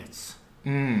minutes.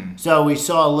 So we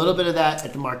saw a little bit of that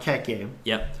at the Marquette game.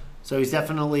 Yep. So he's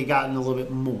definitely gotten a little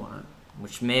bit more.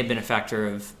 Which may have been a factor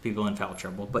of people in foul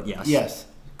trouble, but yes. Yes.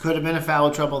 Could have been a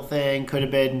foul trouble thing. Could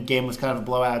have been game was kind of a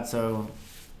blowout, so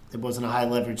it wasn't a high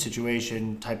leverage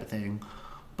situation type of thing.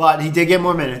 But he did get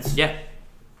more minutes. Yeah.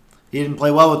 He didn't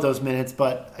play well with those minutes,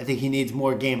 but I think he needs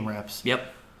more game reps. Yep.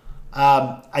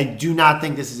 I do not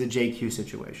think this is a JQ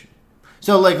situation.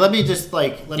 So, let me just,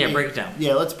 break it down.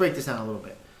 Yeah, let's break this down a little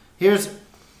bit. Here's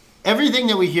everything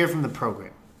that we hear from the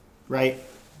program, right,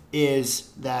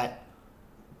 is that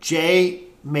Jay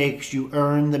makes you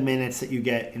earn the minutes that you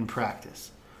get in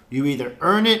practice. You either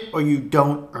earn it or you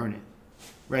don't earn it,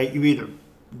 right? You either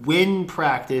win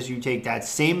practice, you take that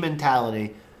same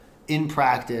mentality in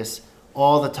practice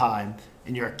all the time,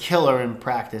 and you're a killer in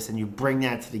practice, and you bring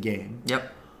that to the game.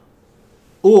 Yep.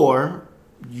 Or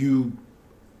you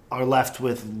are left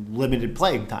with limited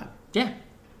playing time. Yeah.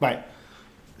 Right.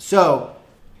 So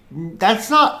that's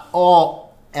not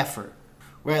all effort,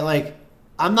 right? Like,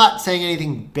 I'm not saying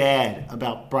anything bad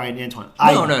about Brian Antoine.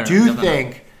 I do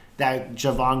think that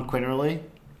Javon Quinterly,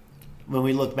 when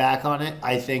we look back on it,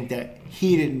 I think that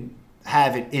he didn't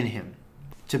have it in him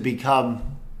to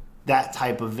become that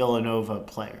type of Villanova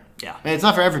player. Yeah. And it's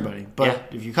not for everybody, but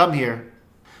if you come here,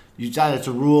 it's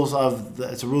the rules of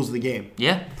the game.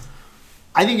 Yeah.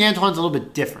 I think Antoine's a little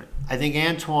bit different. I think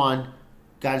Antoine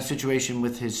got a situation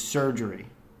with his surgery.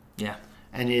 Yeah.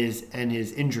 And his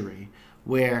injury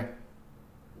where,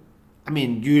 I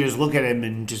mean, you just look at him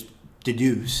and just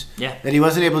deduce that he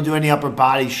wasn't able to do any upper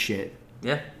body shit.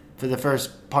 Yeah. For the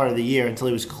first part of the year until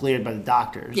he was cleared by the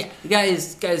doctors. Yeah. The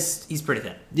guy's he's pretty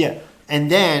thin. Yeah. And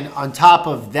then on top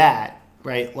of that,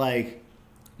 right, like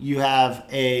you have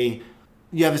a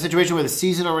situation where the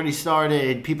season already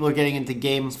started, people are getting into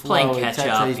game flow,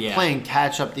 etc. He's playing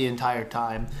catch up the entire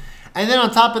time. And then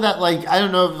on top of that, like, I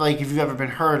don't know if you've ever been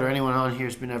hurt or anyone on here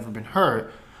has ever been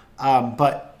hurt,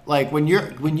 but like when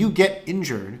you get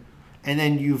injured and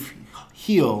then you've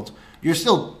healed, you're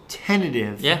still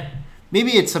tentative. Yeah.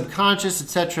 Maybe it's subconscious,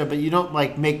 etc., but you don't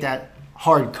like make that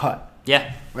hard cut.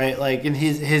 Yeah. Right? Like, and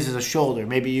his is a shoulder.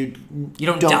 Maybe you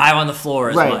don't dive on the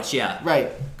floor as much. Yeah.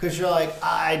 Right. Because you're like,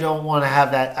 I don't want to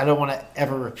have that. I don't want to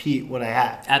ever repeat what I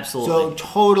had. Absolutely. So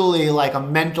totally like a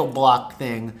mental block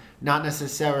thing, not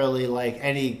necessarily like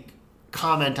any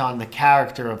comment on the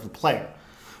character of the player.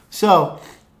 So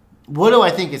what do I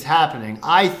think is happening?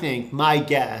 I think my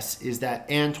guess is that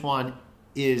Antoine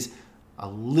is a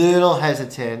little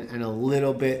hesitant and a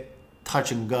little bit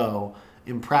touch and go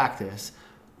in practice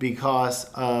because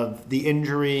of the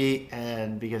injury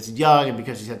and because he's young and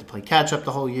because he's had to play catch up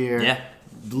the whole year. Yeah.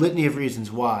 Litany of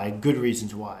reasons why, good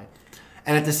reasons why.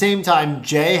 And at the same time,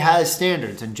 Jay has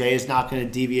standards and Jay is not going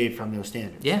to deviate from those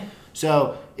standards. Yeah.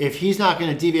 So if he's not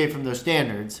going to deviate from those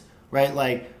standards, right,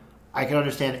 like I can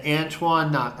understand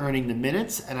Antoine not earning the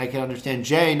minutes, and I can understand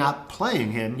Jay not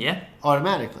playing him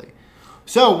automatically.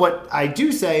 So what I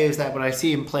do say is that when I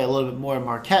see him play a little bit more in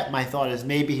Marquette, my thought is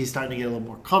maybe he's starting to get a little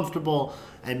more comfortable,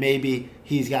 and maybe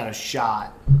he's got a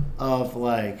shot of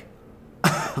like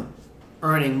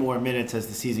earning more minutes as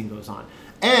the season goes on.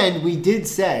 And we did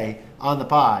say on the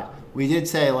pod,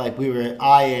 like we were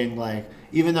eyeing, like,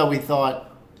 even though we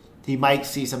thought he might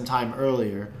see some time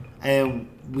earlier, and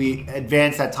we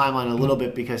advanced that timeline a little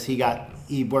bit because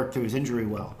he worked through his injury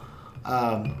well.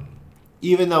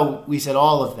 Even though we said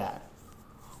all of that,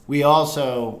 we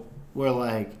also were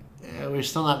like, we're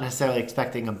still not necessarily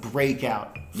expecting a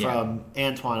breakout from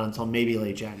Antoine until maybe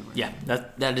late January. Yeah,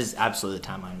 that is absolutely the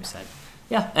timeline we said.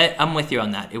 Yeah, I'm with you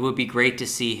on that. It would be great to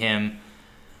see him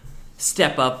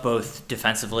step up both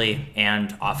defensively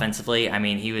and offensively. I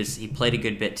mean, he played a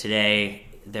good bit today.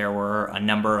 There were a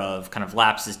number of kind of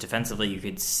lapses defensively. You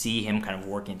could see him kind of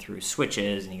working through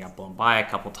switches, and he got blown by a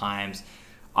couple times.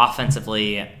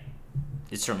 Offensively,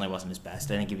 it certainly wasn't his best.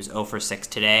 I think he was 0 for 6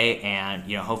 today, and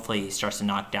hopefully he starts to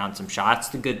knock down some shots.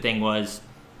 The good thing was,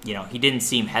 he didn't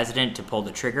seem hesitant to pull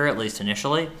the trigger, at least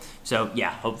initially. So, yeah,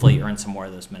 hopefully he earned some more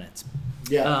of those minutes.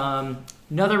 Yeah.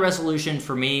 Another resolution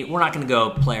for me, we're not going to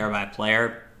go player by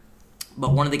player,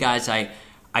 but one of the guys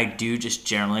I do just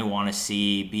generally want to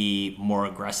see be more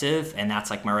aggressive, and that's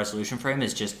like my resolution for him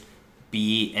is just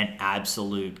be an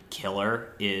absolute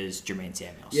killer, is Jermaine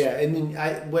Samuels. Yeah, and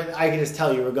I can just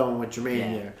tell you we're going with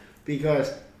Jermaine there,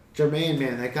 because Jermaine,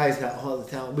 man, that guy's got all the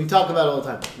talent. We talk about it all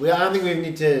the time. I don't think we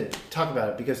need to talk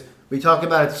about it because we talk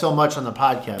about it so much on the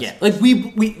podcast. Yeah, like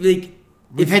we've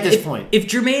hit this point. If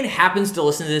Jermaine happens to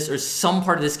listen to this or some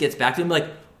part of this gets back to him, like,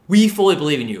 we fully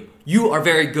believe in you. You are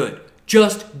very good.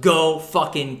 Just go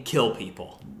fucking kill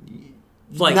people.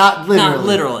 Like, not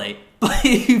literally.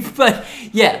 But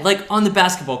yeah, like on the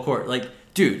basketball court, like,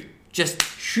 dude, just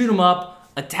shoot them up,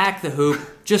 attack the hoop,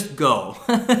 just go.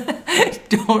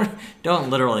 Don't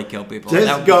literally kill people.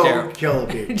 Just go kill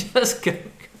people. Just go.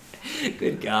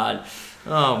 Good God.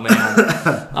 Oh man,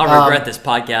 I'll regret this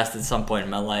podcast at some point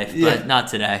in my life, but not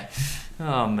today.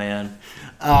 Oh man.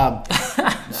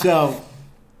 So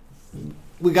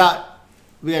we got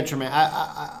Jermaine.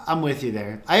 I'm with you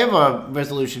there. I have a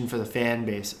resolution for the fan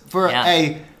base, for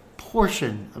a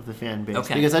portion of the fan base,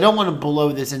 because I don't want to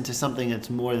blow this into something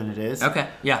that's more than it is. Okay.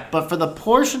 Yeah. But for the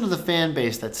portion of the fan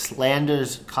base that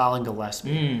slanders Colin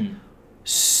Gillespie,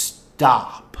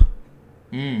 stop.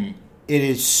 It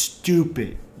is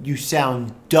stupid. You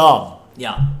sound dumb.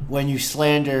 Yeah. When you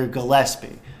slander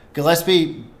Gillespie.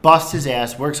 Gillespie busts his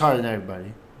ass, works harder than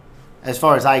everybody, as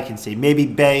far as I can see. Maybe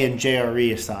Bay and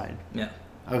JRE aside. Yeah.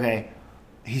 Okay.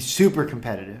 He's super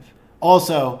competitive.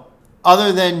 Also,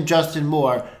 other than Justin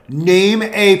Moore, name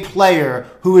a player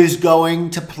who is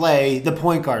going to play the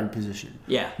point guard position.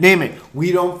 Yeah. Name it.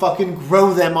 We don't fucking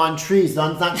grow them on trees. It's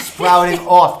not sprouting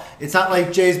off. It's not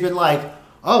like Jay's been like,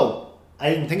 oh, I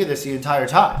didn't think of this the entire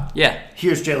time. Yeah.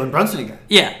 Here's Jalen Brunson again.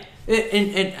 Yeah.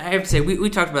 And I have to say, we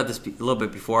talked about this a little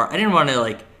bit before. I didn't want to,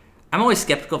 like, I'm always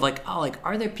skeptical of, like,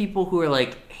 are there people who are,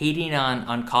 like, hating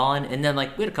on Colin? And then,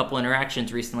 like, we had a couple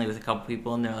interactions recently with a couple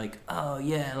people, and they're like, oh,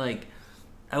 yeah, like,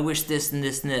 I wish this and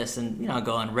this and this. And, I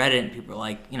go on Reddit, and people are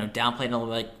like, downplaying a little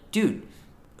bit, like, dude,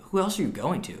 who else are you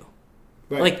going to?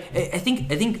 Right. Like, I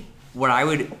think what I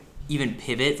would even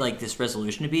pivot, like, this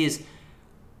resolution to be is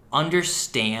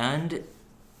understand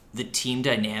the team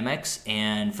dynamics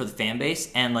and for the fan base,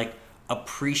 and like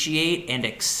appreciate and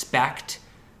expect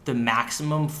the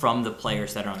maximum from the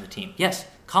players that are on the team. Yes,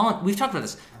 Colin, we've talked about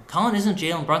this. Colin isn't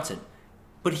Jalen Brunson,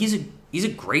 but he's a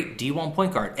great D1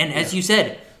 point guard. And as you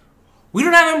said, we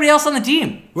don't have anybody else on the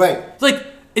team. Right. Like,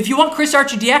 if you want Chris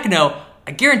Arcidiacono,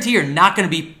 I guarantee you're not going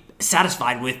to be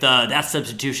satisfied with that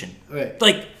substitution. Right.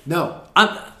 Like, no.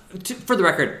 For the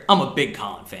record, I'm a big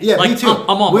Colin fan. Yeah, like, me too.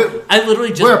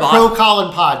 We're a pro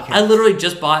Colin podcast. I literally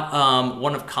just bought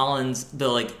one of Colin's.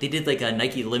 They did like a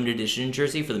Nike limited edition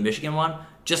jersey for the Michigan one.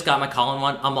 Just got my Colin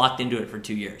one. I'm locked into it for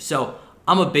 2 years. So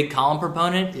I'm a big Colin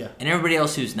proponent. Yeah. And everybody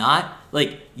else who's not,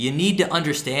 like, you need to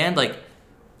understand, like,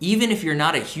 even if you're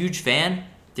not a huge fan,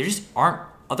 there just aren't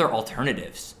other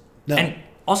alternatives. No. And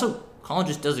also, Colin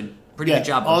just does a pretty good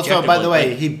job. Also, by the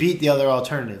way, he beat the other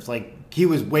alternatives. Like, he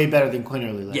was way better than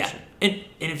Quinerly last year. And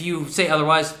if you say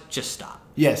otherwise, just stop.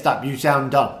 Yeah, stop. You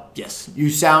sound dumb. Yes. You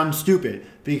sound stupid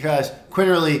because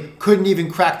Quinerly couldn't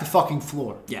even crack the fucking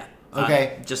floor. Yeah.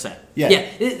 Okay? Just saying. Yeah.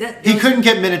 He couldn't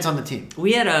get minutes on the team.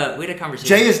 We had a conversation.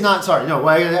 Jay is not... Sorry. No,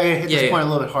 I hit this point a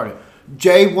little bit harder.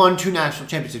 Jay won 2 national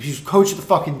championships. He was coach of the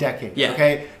fucking decade. Yeah.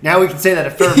 Okay? Now we can say that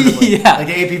affirmatively. Yeah. Like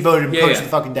the AP voted him coach of the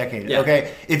fucking decade. Yeah.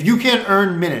 Okay? If you can't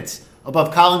earn minutes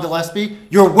above Colin Gillespie,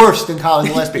 you're worse than Colin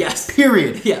Gillespie. Yes.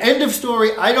 Period. Yeah. End of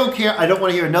story. I don't care. I don't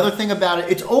want to hear another thing about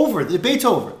it. It's over. The debate's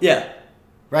over. Yeah.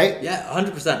 Right? Yeah,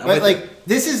 100%. Right? Like,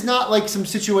 this is not like some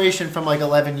situation from like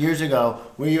 11 years ago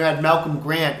where you had Malcolm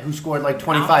Grant who scored like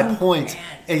 25 points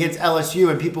against LSU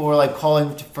and people were like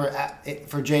calling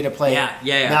for Jay to play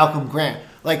Malcolm Grant.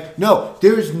 Like, no,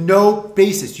 there is no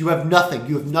basis. You have nothing.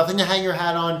 You have nothing to hang your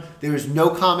hat on. There is no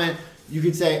comment. You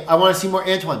could say, I want to see more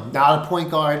Antoine. Not a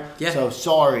point guard. Yeah. So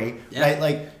sorry. Yeah. Right?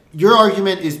 Like, your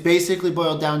argument is basically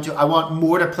boiled down to, I want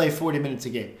more to play 40 minutes a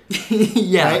game.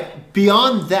 Yeah. Right?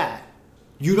 Beyond that,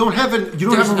 you don't have a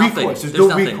recourse. There's no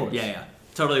nothing. Recourse. Yeah.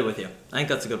 Totally with you. I think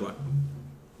that's a good one.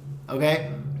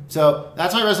 Okay? So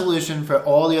that's my resolution for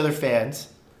all the other fans.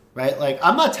 Right? Like,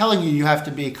 I'm not telling you have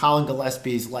to be Colin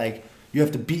Gillespie's, like, you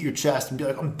have to beat your chest and be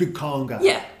like, I'm a big Colin guy.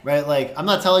 Yeah. Right? Like, I'm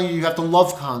not telling you have to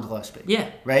love Colin Gillespie. Yeah.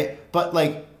 Right? But,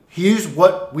 like, here's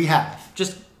what we have.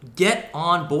 Just get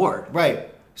on board. Right.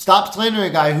 Stop slandering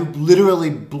a guy who literally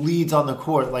bleeds on the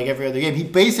court like every other game. He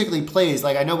basically plays,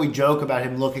 like, I know we joke about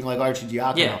him looking like Archie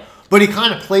Diacono, but he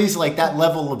kind of plays like that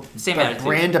level of same that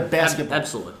brand of basketball.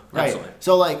 Absolutely. Right. Absolutely.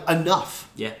 So, like,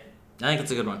 enough. Yeah. I think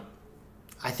it's a good one.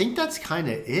 I think that's kind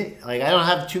of it. Like, I don't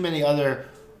have too many other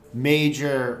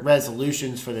major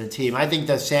resolutions for the team. I think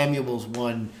that Samuels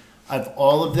one of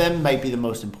all of them might be the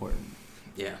most important.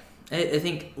 Yeah. I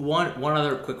think one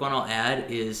other quick one I'll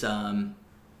add is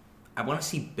I want to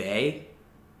see Bey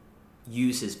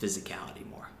use his physicality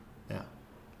more. Yeah.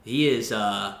 He is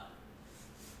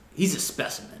he's a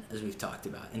specimen, as we've talked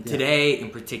about. And today,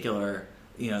 in particular,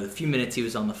 the few minutes he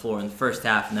was on the floor in the first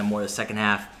half and then more the second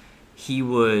half, he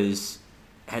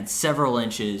had several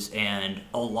inches and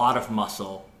a lot of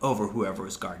muscle over whoever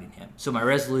was guarding him. So my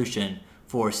resolution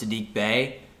for Saddiq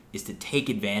Bey is to take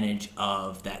advantage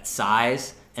of that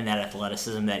size and that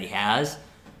athleticism that he has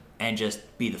and just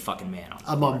be the fucking man on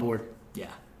the I'm floor. On board. Yeah.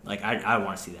 Like, I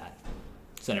want to see that.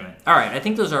 So anyway. All right. I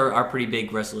think those are our pretty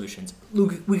big resolutions.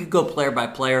 We could go player by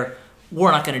player.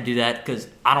 We're not going to do that because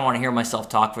I don't want to hear myself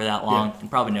talk for that long, and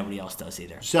probably nobody else does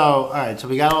either. So, all right. So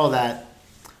we got all that.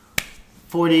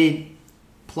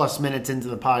 40-plus minutes into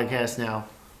the podcast now.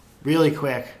 Really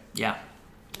quick. Yeah.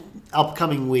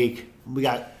 Upcoming week, we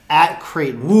got at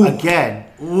Creighton again.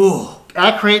 Ooh.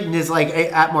 At Creighton is like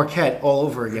at Marquette all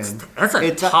over again. That's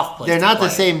a tough place. They're to not play.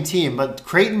 the same team, but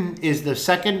Creighton is the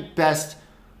second best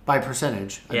by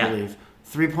percentage, I believe,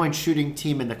 3-point shooting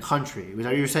team in the country. Was that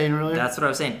what you were saying earlier? That's what I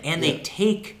was saying. And they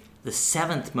take the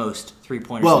 7th most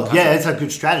three-pointers. Well, it's a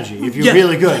good strategy. If you're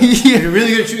really good, if you're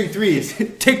really good at shooting threes,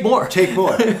 take more.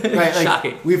 Right? Like,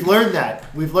 shocking. We've learned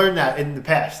that. We've learned that in the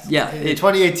past. Yeah. The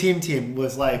 2018 team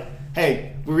was like,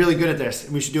 hey, we're really good at this,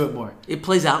 and we should do it more. It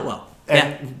plays out well.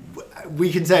 And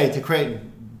we can say to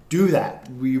Creighton, do that.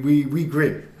 We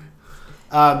agree.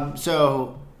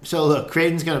 So look,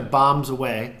 Creighton's going to bombs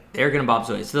away. They're going to bombs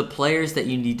away. So the players that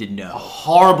you need to know. A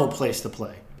horrible place to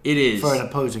play. It is. For an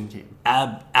opposing team.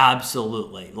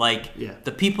 Absolutely. Like,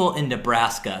 the people in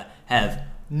Nebraska have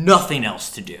nothing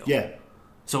else to do. Yeah.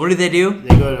 So what do? They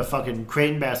go to fucking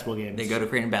Creighton basketball games. They go to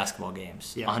Creighton basketball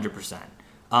games. Yeah.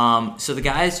 100%. So the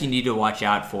guys you need to watch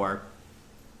out for,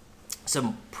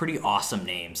 some pretty awesome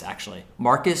names, actually.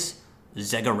 Marcus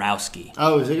Zegarowski.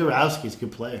 Oh, Zegarowski's a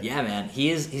good player. Yeah, man.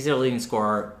 He's their leading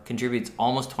scorer, contributes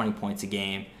almost 20 points a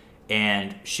game,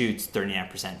 and shoots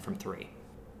 39% from three.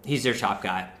 He's their top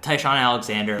guy. Tyshawn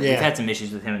Alexander, we've had some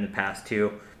issues with him in the past,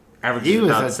 too. Averages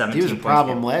about 17 points. He was a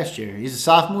problem last year. He's a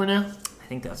sophomore now? I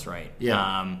think that's right.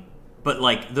 Yeah. But,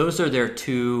 like, those are their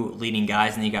two leading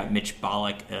guys, and then you got Mitch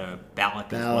Ballack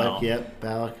as well. Yep,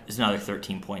 Ballack. Is another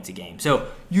 13 points a game. So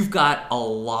you've got a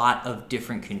lot of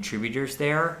different contributors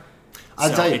there.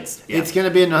 I'll tell you, it's going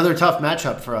to be another tough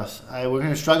matchup for us. We're going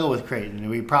to struggle with Creighton, and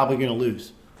we're probably going to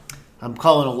lose. I'm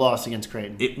calling a loss against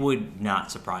Creighton. It would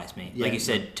not surprise me. Like you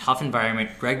said, tough environment.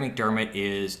 Greg McDermott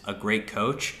is a great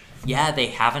coach. Yeah, they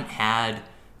haven't had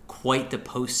quite the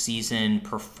postseason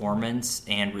performance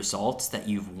and results that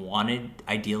you've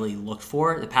ideally looked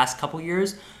for the past couple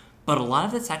years, but a lot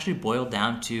of it's actually boiled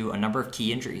down to a number of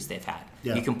key injuries they've had.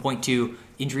 Yeah. You can point to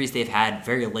injuries they've had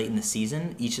very late in the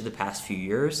season, each of the past few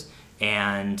years,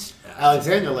 and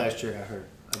Alexander last year, I heard.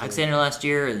 Alexander last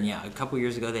year, and a couple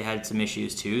years ago they had some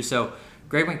issues too. So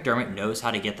Greg McDermott knows how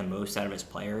to get the most out of his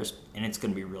players, and it's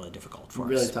going to be really difficult for us.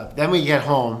 Really tough. Then we get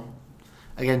home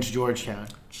against Georgetown.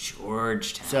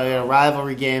 So you got a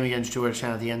rivalry game against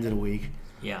Georgetown at the end of the week.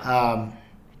 Yeah.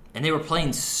 And they were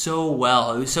playing so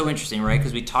well. It was so interesting, right?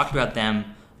 Because we talked about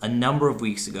them a number of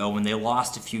weeks ago when they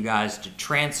lost a few guys to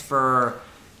transfer,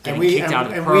 getting kicked out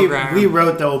of the program. We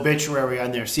wrote the obituary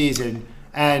on their season,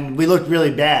 and we looked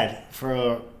really bad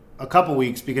for a couple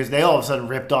weeks because they all of a sudden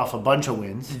ripped off a bunch of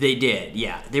wins. They did,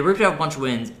 yeah. They ripped off a bunch of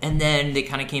wins, and then they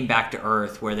kind of came back to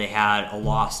earth where they had a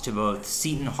loss to both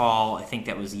Seton Hall, I think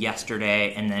that was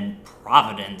yesterday, and then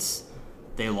Providence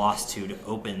they lost to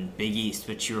open Big East,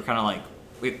 which you were kind of like,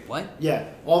 wait, what? Yeah.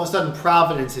 All of a sudden,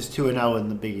 Providence is 2-0 in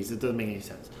the Big East. It doesn't make any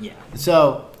sense. Yeah.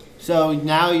 So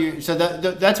now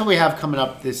that's what we have coming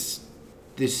up this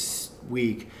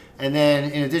week. And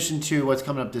then in addition to what's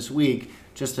coming up this week,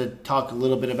 just to talk a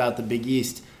little bit about the Big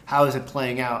East, how is it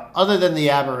playing out? Other than the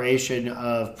aberration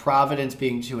of Providence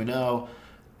being 2-0,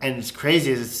 and as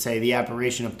crazy as it's to say, the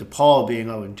aberration of DePaul being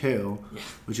 0-2,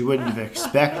 which you wouldn't have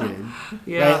expected.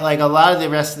 Yeah. Right? Like a lot of the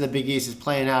rest of the Big East is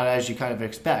playing out as you kind of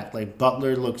expect. Like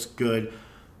Butler looks good,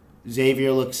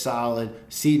 Xavier looks solid,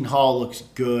 Seton Hall looks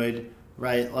good,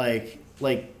 right?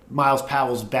 Like Miles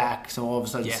Powell's back, so all of a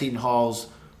sudden Seton Hall's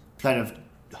kind of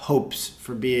hopes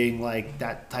for being like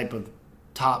that type of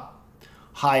top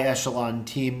high echelon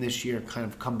team this year kind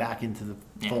of come back into the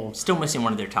fold. Still missing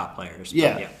one of their top players.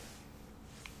 Yeah.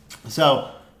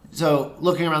 So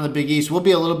looking around the Big East, we'll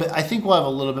be a little bit. I think we'll have a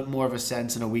little bit more of a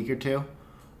sense in a week or two,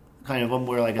 kind of when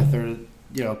we're like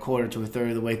a quarter to a third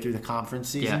of the way through the conference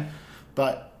season. Yeah.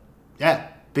 But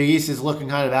Big East is looking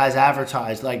kind of as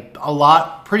advertised, like a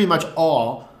lot, pretty much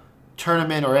all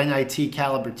tournament or NIT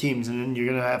caliber teams, and then you're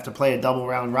gonna have to play a double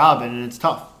round robin, and it's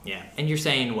tough. Yeah, and you're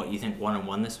saying what you think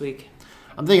 1-1 this week?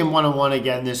 I'm thinking 1-1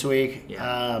 again this week.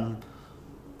 Yeah.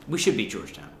 We should beat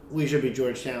Georgetown. We should beat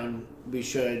Georgetown. We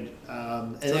should.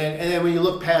 And then when you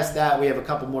look past that, we have a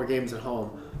couple more games at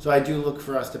home. So I do look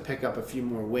for us to pick up a few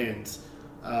more wins,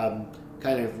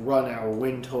 kind of run our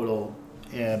win total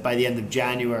by the end of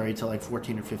January to like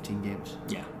 14 or 15 games.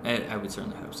 Yeah, I would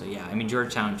certainly hope so. Yeah, I mean,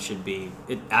 Georgetown should be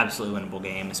an absolutely winnable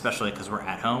game, especially because we're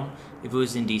at home. If it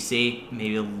was in D.C.,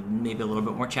 maybe a little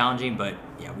bit more challenging, but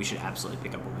yeah, we should absolutely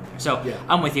pick up a win there. So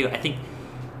I'm with you. I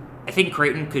think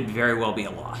Creighton could very well be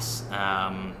a loss,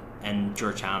 and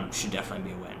Georgetown should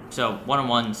definitely be a win. So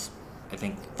 1-1's, I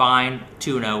think, fine.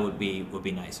 2-0 would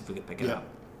be nice if we could pick it up.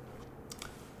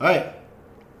 All right.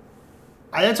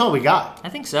 That's all we got. I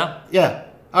think so. Yeah.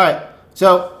 All right.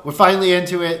 So we're finally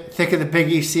into it. Thick of the Big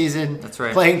East season. That's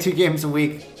right. Playing 2 games a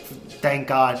week. Thank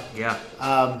God. Yeah.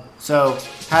 So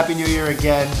Happy New Year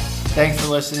again. Thanks for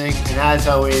listening. And as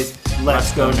always,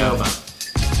 let's go Nova.